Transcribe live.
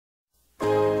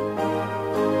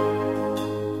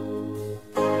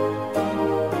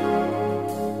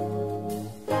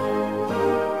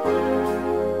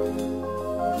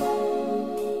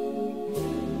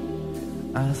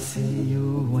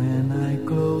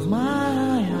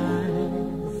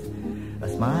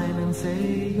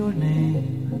say your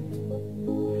name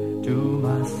to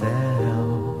myself.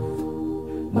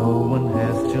 No one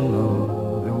has to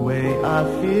know the way I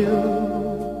feel.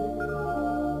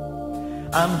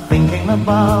 I'm thinking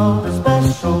about the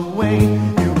special way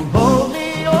you hold me,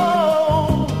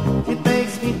 oh, it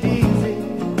makes me dizzy,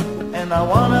 and I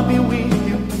wanna be with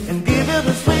you and give you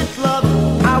the sweet love.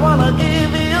 I wanna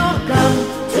give you, come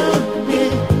to me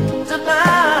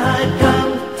tonight,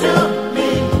 come to me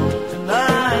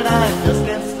tonight. I just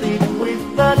can't sleep with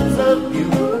thoughts of you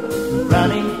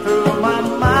running through my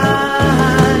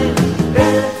mind.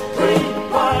 Every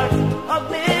part of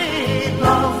me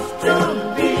longs to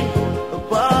be a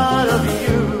part of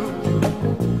you.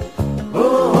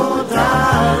 Oh,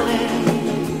 darling,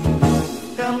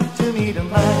 come to me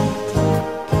tonight.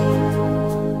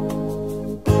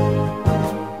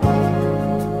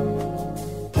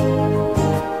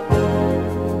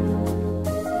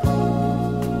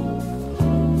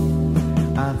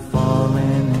 I've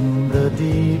fallen in the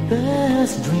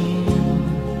deepest dream.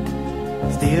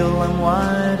 Still I'm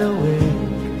wide awake,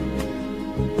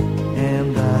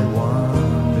 and I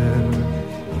wonder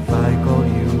if I call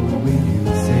you, will you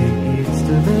say it's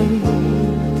too late?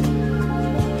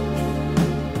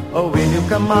 Or will you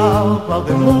come out while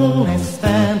the moon is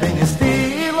standing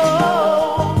still?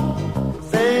 Oh,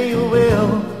 say you will,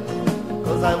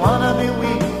 'cause I wanna be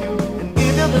with you and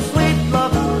give you the sweet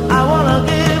love. I wanna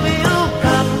give you,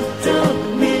 come to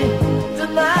me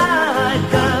tonight,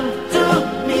 come to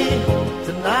me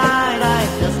tonight. I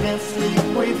just can't sleep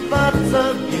with thoughts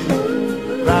of you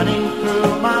running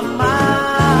through my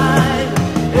mind.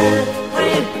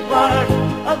 Every part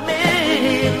of me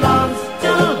longs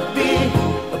to be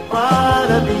a part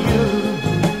of you.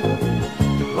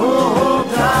 Oh,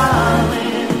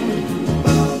 darling,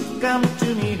 come to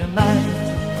me tonight.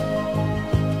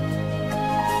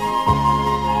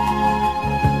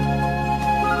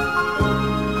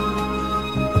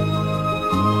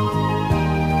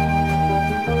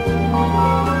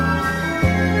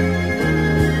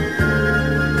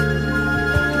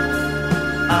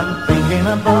 I'm thinking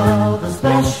about the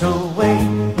special way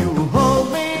you hold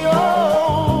me,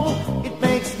 oh, it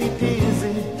makes me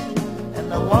dizzy, and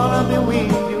I wanna be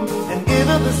with you and give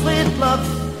you the sweet love.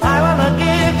 I wanna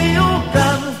give you,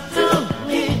 come to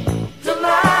me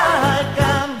tonight,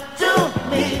 come to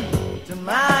me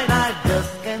tonight. I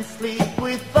just can't sleep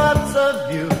with thoughts of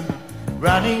you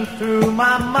running through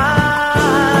my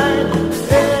mind.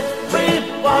 Every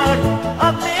part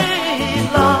of me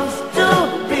longs to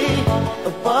be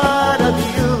a part of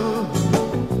you.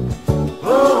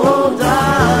 Oh,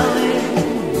 darling,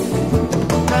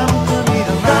 come to me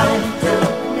tonight, to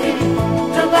me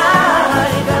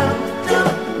tonight, come to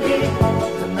me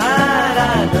tonight.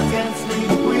 I just can't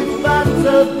sleep with thoughts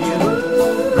of you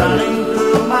running